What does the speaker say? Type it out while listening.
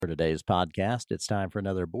For today's podcast, it's time for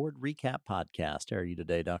another board recap podcast. How are you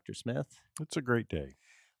today, Dr. Smith? It's a great day.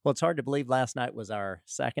 Well, it's hard to believe last night was our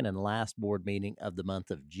second and last board meeting of the month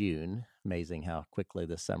of June. Amazing how quickly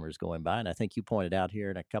this summer is going by. And I think you pointed out here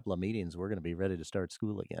in a couple of meetings, we're going to be ready to start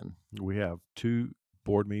school again. We have 2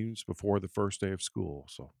 board meetings before the first day of school,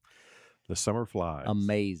 so the summer flies.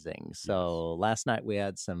 Amazing. So last night we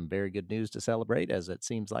had some very good news to celebrate, as it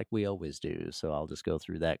seems like we always do. So I'll just go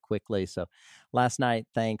through that quickly. So last night,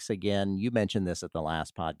 thanks again. You mentioned this at the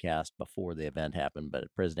last podcast before the event happened,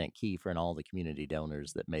 but President Kiefer and all the community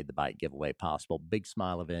donors that made the bike giveaway possible. Big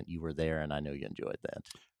smile event. You were there, and I know you enjoyed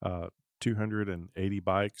that. 280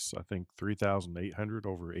 bikes, I think 3,800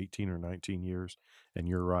 over 18 or 19 years. And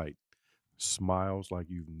you're right. Smiles like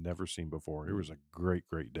you've never seen before. It was a great,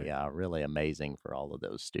 great day. Yeah, really amazing for all of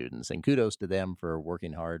those students. And kudos to them for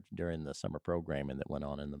working hard during the summer programming that went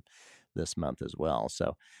on this month as well.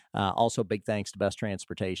 So also big thanks to Bus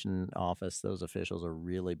Transportation Office. Those officials are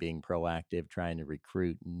really being proactive, trying to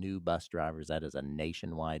recruit new bus drivers. That is a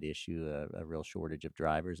nationwide issue, a real shortage of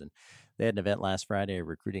drivers. And they had an event last Friday, a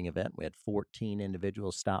recruiting event. We had 14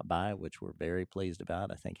 individuals stop by, which we're very pleased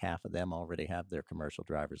about. I think half of them already have their commercial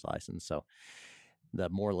driver's license. So the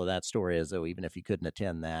moral of that story is, though, even if you couldn't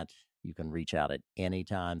attend that, you can reach out at any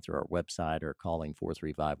time through our website or calling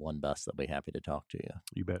 4351 Bus. They'll be happy to talk to you.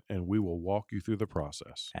 You bet. And we will walk you through the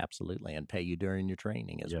process. Absolutely. And pay you during your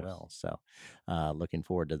training as Yes. well. So looking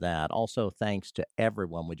forward to that. Also, thanks to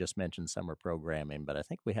everyone. We just mentioned summer programming, but I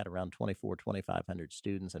think we had around 2,500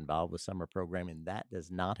 students involved with summer programming. That does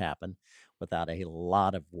not happen without a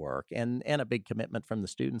lot of work and a big commitment from the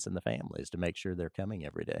students and the families to make sure they're coming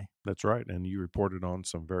every day. That's right. And you reported on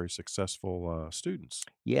some very successful students.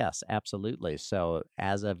 Yes, absolutely. So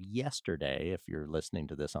as of yesterday, if you're listening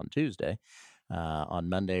to this on Tuesday, on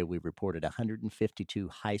Monday, we reported 152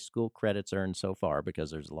 high school credits earned so far because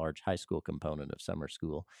there's a large high school component of summer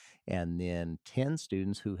school, and then 10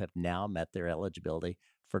 students who have now met their eligibility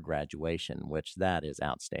for graduation, which that is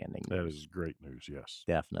outstanding. That is great news, yes.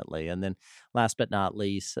 Definitely. And then last but not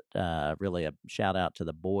least, really a shout out to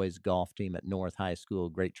the boys golf team at North High School.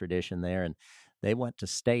 Great tradition there. And they went to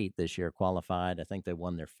state this year, qualified. I think they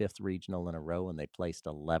won their 5th regional in a row, and they placed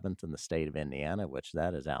 11th in the state of Indiana, which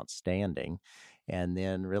that is outstanding. And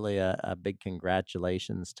then really a big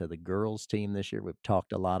congratulations to the girls team this year. We've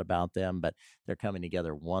talked a lot about them, but they're coming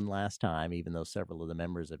together one last time, even though several of the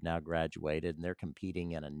members have now graduated, and they're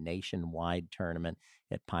competing in a nationwide tournament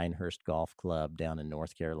at Pinehurst Golf Club down in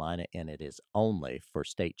North Carolina, and it is only for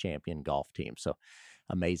state champion golf teams. So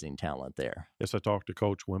amazing talent there. Yes, I talked to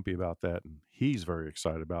Coach Wimpy about that, and he's very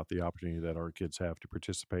excited about the opportunity that our kids have to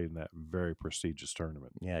participate in that very prestigious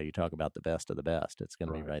tournament. Yeah, you talk about the best of the best. It's going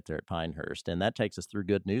to be Right. right there at Pinehurst. And that takes us through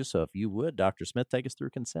good news. So if you would, Dr. Smith, take us through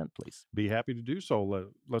consent, please. Be happy to do so.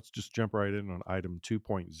 Let's just jump right in on item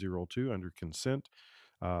 2.02 under consent.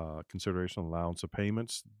 Consideration allowance of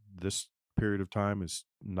payments. This period of time is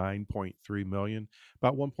 9.3 million,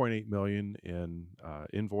 about 1.8 million in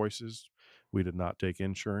invoices. We did not take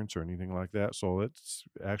insurance or anything like that, so it's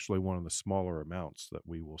actually one of the smaller amounts that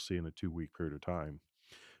we will see in a 2-week period of time.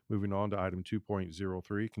 Moving on to item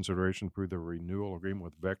 2.03, consideration to approve the renewal agreement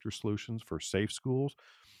with Vector Solutions for Safe Schools.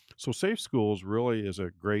 So Safe Schools really is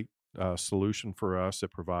a great solution for us.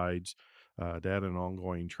 It provides data and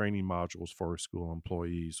ongoing training modules for our school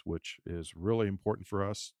employees, which is really important for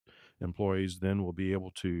us. Employees then will be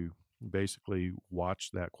able to basically watch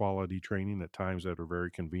that quality training at times that are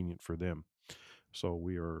very convenient for them. So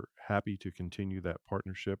we are happy to continue that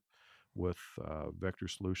partnership with Vector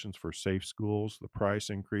Solutions for Safe Schools. The price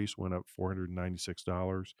increase went up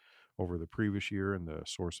 $496 over the previous year, and the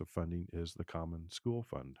source of funding is the Common School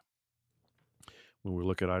Fund. When we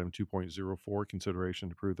look at item 2.04, consideration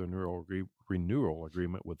to approve the renewal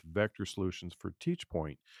agreement with Vector Solutions for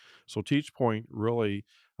TeachPoint. So TeachPoint really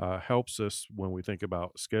helps us when we think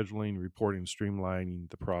about scheduling, reporting,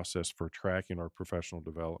 streamlining the process for tracking our professional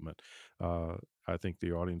development. I think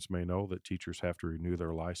the audience may know that teachers have to renew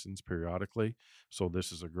their license periodically. So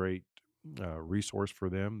this is a great resource for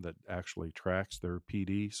them that actually tracks their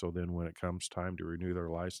PD. So then when it comes time to renew their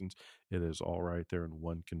license, it is all right there in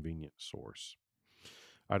one convenient source.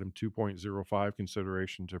 Item 2.05,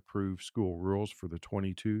 consideration to approve school rules for the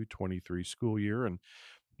 22-23 school year. And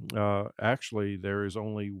actually, there is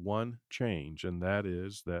only one change, and that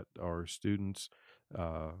is that our students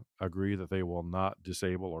agree that they will not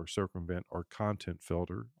disable or circumvent our content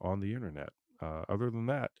filter on the internet. Other than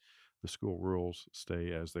that, the school rules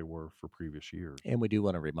stay as they were for previous years. And we do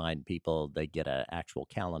want to remind people they get an actual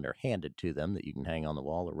calendar handed to them that you can hang on the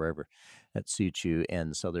wall or wherever that suits you.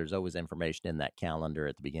 And so there's always information in that calendar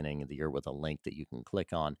at the beginning of the year with a link that you can click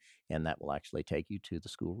on, and that will actually take you to the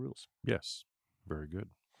school rules. Yes, very good.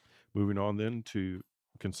 Moving on then to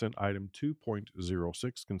consent item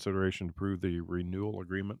 2.06, consideration to approve the renewal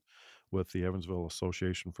agreement with the Evansville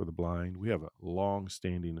Association for the Blind. We have a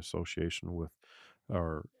long-standing association with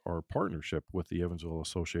our partnership with the Evansville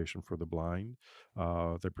Association for the Blind.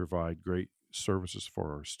 They provide great services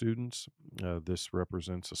for our students. This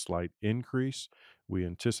represents a slight increase. We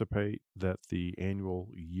anticipate that the annual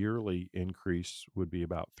yearly increase would be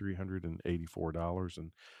about $384,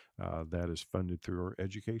 and that is funded through our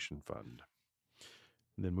education fund.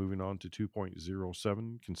 And then moving on to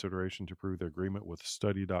 2.07, consideration to approve the agreement with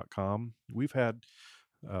study.com. We've had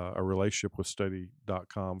a relationship with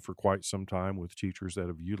study.com for quite some time with teachers that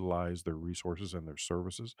have utilized their resources and their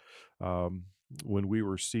services. When we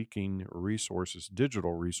were seeking resources,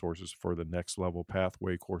 digital resources for the next level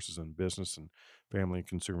pathway courses in business and family and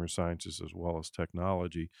consumer sciences, as well as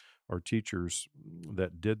technology, our teachers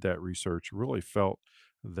that did that research really felt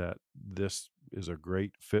that this is a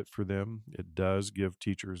great fit for them. It does give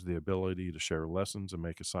teachers the ability to share lessons and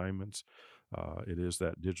make assignments. It is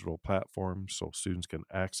that digital platform, so students can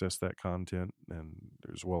access that content, and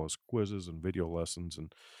as well as quizzes and video lessons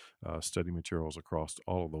and study materials across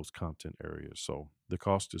all of those content areas. So the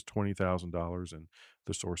cost is $20,000, and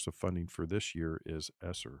the source of funding for this year is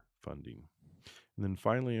ESSER funding. And then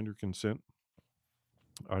finally, under consent,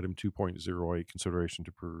 item 2.08, consideration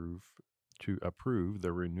to approve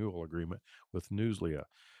the renewal agreement with Newslia.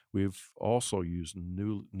 We've also used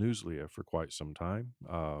Newslia for quite some time.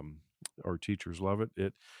 Our teachers love it.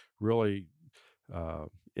 It really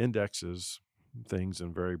indexes things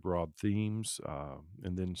in very broad themes,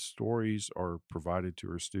 and then stories are provided to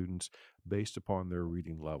our students based upon their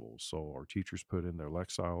reading levels. So our teachers put in their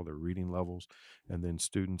Lexile, their reading levels, and then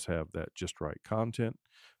students have that just right content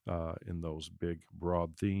in those big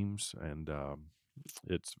broad themes, and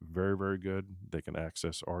it's very, very good. They can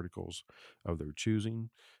access articles of their choosing.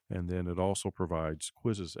 And then it also provides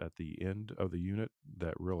quizzes at the end of the unit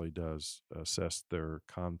that really does assess their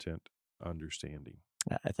content understanding.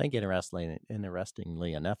 I think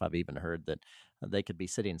interestingly enough, I've even heard that they could be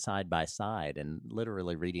sitting side by side and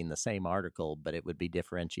literally reading the same article, but it would be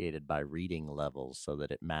differentiated by reading levels so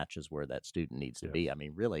that it matches where that student needs to be. I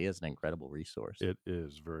mean, really is an incredible resource. It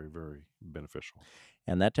is very, very beneficial.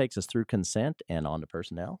 And that takes us through consent and on to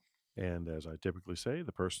personnel. And as I typically say,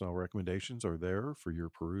 the personnel recommendations are there for your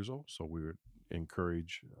perusal. So we would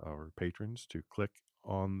encourage our patrons to click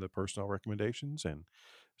on the personnel recommendations and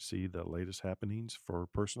see the latest happenings for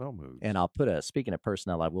personnel moves. And speaking of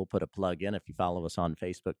personnel, I will put a plug in. If you follow us on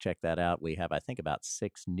Facebook, check that out. We have, I think, about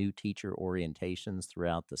 6 new teacher orientations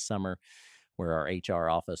throughout the summer, where our HR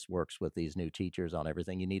office works with these new teachers on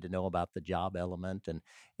everything you need to know about the job element.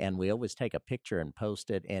 And we always take a picture and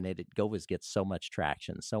post it, and it always gets so much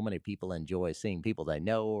traction. So many people enjoy seeing people they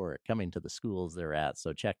know or coming to the schools they're at.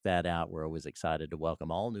 So check that out. We're always excited to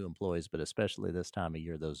welcome all new employees, but especially this time of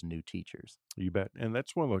year, those new teachers. You bet. And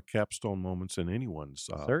that's one of the capstone moments in anyone's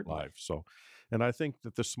life. So, and I think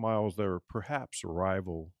that the smiles there perhaps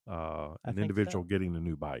rival an individual getting a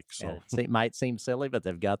new bike. So it might seem silly, but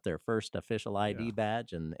they've got their first official ID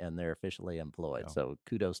badge and they're officially employed. Yeah. So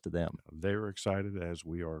kudos to them. They're excited, as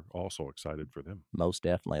we are also excited for them. Most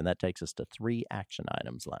definitely. And that takes us to 3 action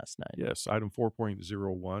items last night. Yes. Item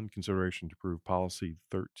 4.01, consideration to approve policy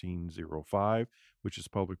 1305, which is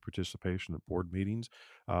public participation at board meetings.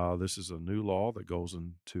 This is a new law that goes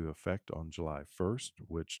into effect on July 1st,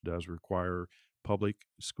 which does require public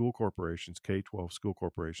school corporations, K-12 school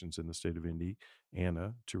corporations in the state of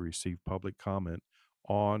Indiana, to receive public comment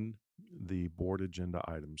on the board agenda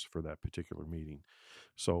items for that particular meeting.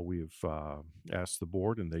 So we've asked the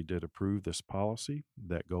board, and they did approve this policy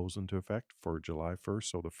that goes into effect for July 1st.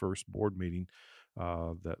 So the first board meeting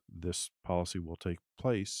that this policy will take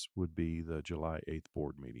place would be the July 8th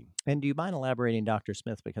board meeting. And do you mind elaborating, Dr.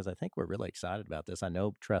 Smith, because I think we're really excited about this. I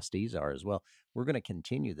know trustees are as well. We're going to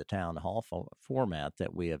continue the town hall format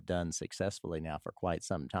that we have done successfully now for quite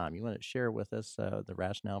some time. You want to share with us the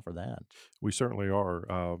rationale for that? We certainly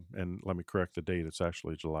are. And let me correct the date. It's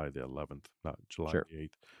actually July the 11th, not July the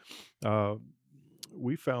 8th.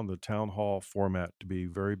 We found the town hall format to be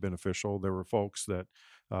very beneficial. There were folks that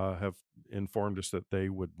have informed us that they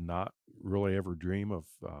would not really ever dream of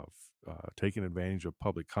taking advantage of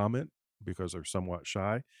public comment because they're somewhat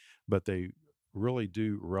shy, but they really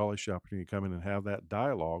do relish the opportunity to come in and have that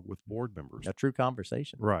dialogue with board members. A true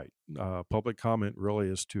conversation. Right. Public comment really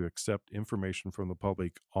is to accept information from the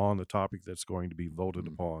public on the topic that's going to be voted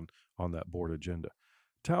upon on that board agenda.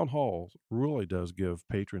 Town hall really does give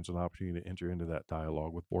patrons an opportunity to enter into that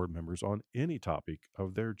dialogue with board members on any topic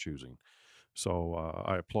of their choosing. So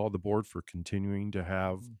I applaud the board for continuing to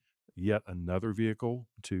have yet another vehicle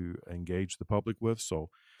to engage the public with. So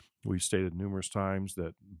we've stated numerous times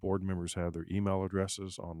that board members have their email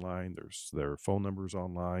addresses online, there's their phone numbers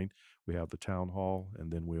online. We have the town hall,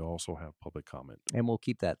 and then we also have public comment. And we'll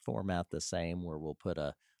keep that format the same, where we'll put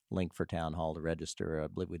a link for town hall to register. I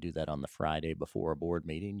believe we do that on the Friday before a board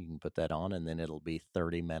meeting. You can put that on, and then it'll be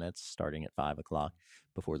 30 minutes starting at 5 o'clock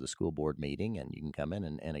before the school board meeting, and you can come in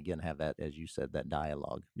and again have that, as you said, that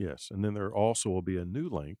dialogue. Yes, and then there also will be a new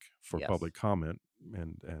link for public comment,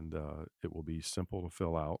 and it will be simple to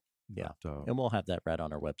fill out. Yeah, and we'll have that right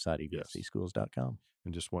on our website, evscschools.com.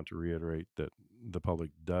 And just want to reiterate that the public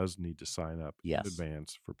does need to sign up in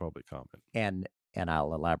advance for public comment. And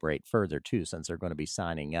I'll elaborate further, too, since they're going to be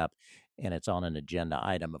signing up and it's on an agenda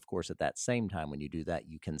item. Of course, at that same time, when you do that,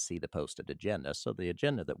 you can see the posted agenda. So the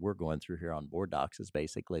agenda that we're going through here on Board Docs is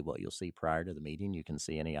basically what you'll see prior to the meeting. You can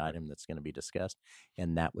see any item that's going to be discussed,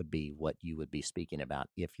 and that would be what you would be speaking about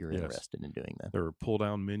if you're interested in doing that. There are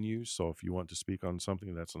pull-down menus, so if you want to speak on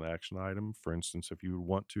something that's an action item, for instance,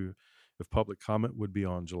 if public comment would be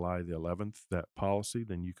on July the 11th, that policy,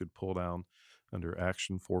 then you could pull down under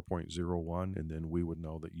action 4.01, and then we would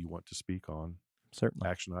know that you want to speak on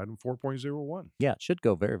action item 4.01. Yeah, it should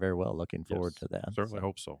go very, very well. Looking forward to that. Certainly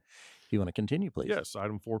hope so. If you want to continue, please. Yes,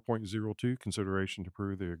 item 4.02, consideration to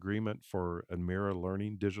approve the agreement for Admira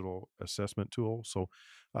Learning digital assessment tool. So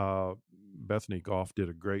Bethany Goff did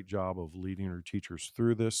a great job of leading her teachers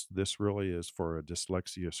through this. This really is for a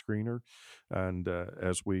dyslexia screener. And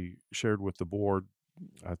as we shared with the board,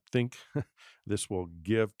 I think this will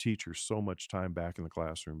give teachers so much time back in the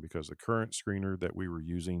classroom, because the current screener that we were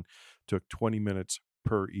using took 20 minutes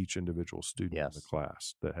per each individual student in the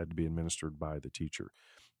class that had to be administered by the teacher.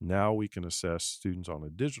 Now we can assess students on a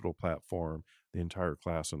digital platform, the entire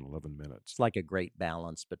class, in 11 minutes. It's like a great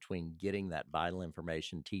balance between getting that vital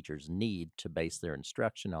information teachers need to base their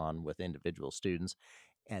instruction on with individual students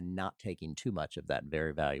and not taking too much of that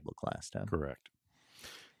very valuable class time. Correct.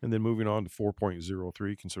 And then moving on to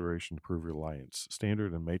 4.03, consideration to approve Reliance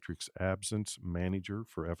Standard and Matrix Absence Manager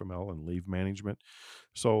for FML and leave management.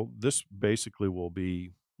 So this basically will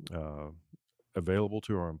be available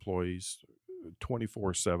to our employees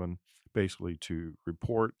 24/7, basically to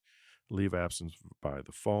report leave absence by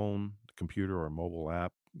the phone, computer, or mobile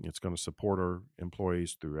app. It's going to support our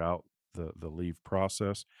employees throughout the leave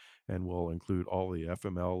process, and will include all the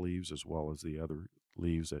FML leaves as well as the other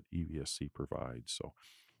leaves that EVSC provides. So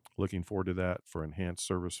looking forward to that for enhanced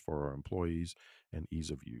service for our employees and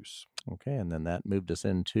ease of use. Okay, and then that moved us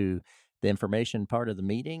into the information part of the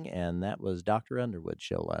meeting, and that was Dr. Underwood's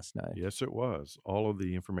show last night. Yes, it was. All of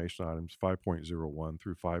the information items, 5.01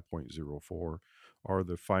 through 5.04, are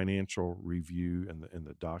the financial review and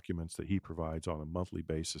the documents that he provides on a monthly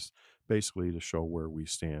basis, basically to show where we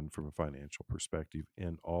stand from a financial perspective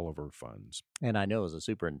in all of our funds. And I know as a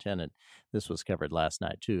superintendent, this was covered last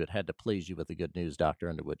night too. It had to please you with the good news Dr.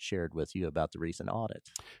 Underwood shared with you about the recent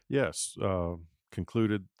audit. Yes,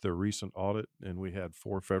 concluded the recent audit, and we had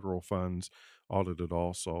 4 federal funds audited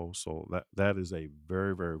also. So that is a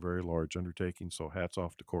very, very, very large undertaking. So hats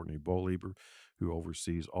off to Courtney Bolieber, who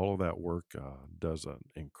oversees all of that work, does an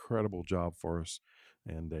incredible job for us,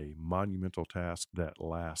 and a monumental task that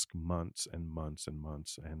lasts months and months and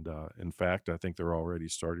months. And in fact, I think they're already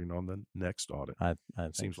starting on the next audit.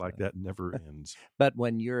 It seems like that never ends. But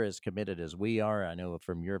when you're as committed as we are, I know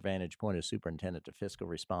from your vantage point as superintendent to fiscal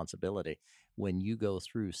responsibility, when you go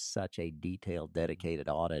through such a detailed, dedicated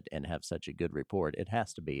audit and have such a good report, it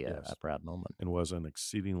has to be a proud moment. And was an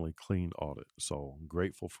exceedingly clean audit. So I'm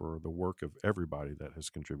grateful for the work of everybody that has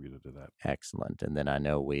contributed to that. Excellent. And then I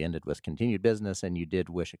know we ended with continued business, and you did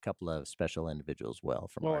wish a couple of special individuals well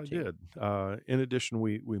from our team. I did. In addition,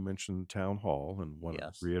 we mentioned town hall, and want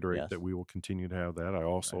to reiterate that we will continue to have that. I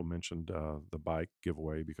also mentioned the bike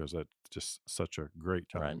giveaway, because that's just such a great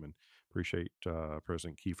time, and appreciate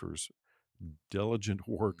President Kiefer's diligent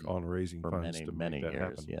work on raising funds to make that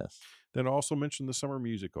happen. Yes. Then I also mentioned the summer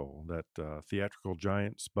musical, that theatrical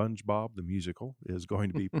giant SpongeBob the Musical is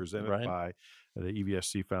going to be presented by the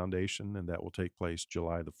EVSC Foundation, and that will take place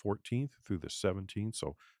July the 14th through the 17th.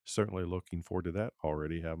 So certainly looking forward to that.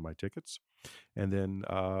 Already have my tickets. And then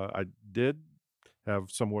I did have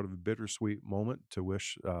somewhat of a bittersweet moment to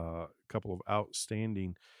wish a couple of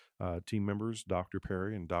outstanding team members, Dr.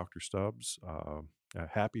 Perry and Dr. Stubbs. A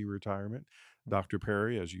happy retirement. Dr.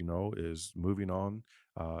 Perry, as you know, is moving on.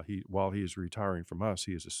 While he is retiring from us,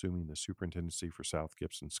 he is assuming the superintendency for South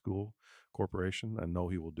Gibson School Corporation. I know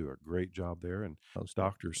he will do a great job there. And Most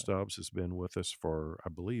Dr. definitely. Stubbs has been with us for, I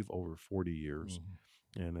believe, over 40 years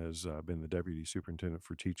Mhm. and has been the deputy superintendent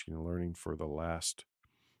for teaching and learning for the last,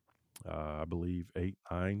 I believe, 8,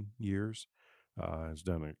 9 years. Has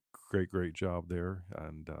done a great job there,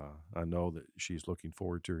 and I know that she's looking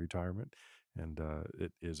forward to retirement, and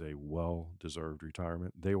it is a well-deserved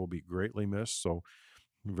retirement. They will be greatly missed, so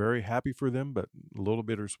very happy for them, but a little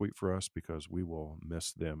bittersweet for us because we will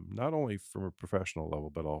miss them, not only from a professional level,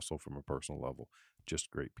 but also from a personal level. Just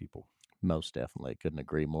great people. Most definitely. Couldn't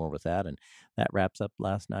agree more with that. And that wraps up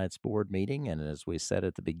last night's board meeting. And as we said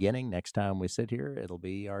at the beginning, next time we sit here, it'll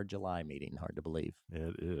be our July meeting. Hard to believe.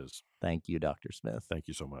 It is. Thank you, Dr. Smith. Thank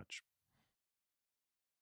you so much.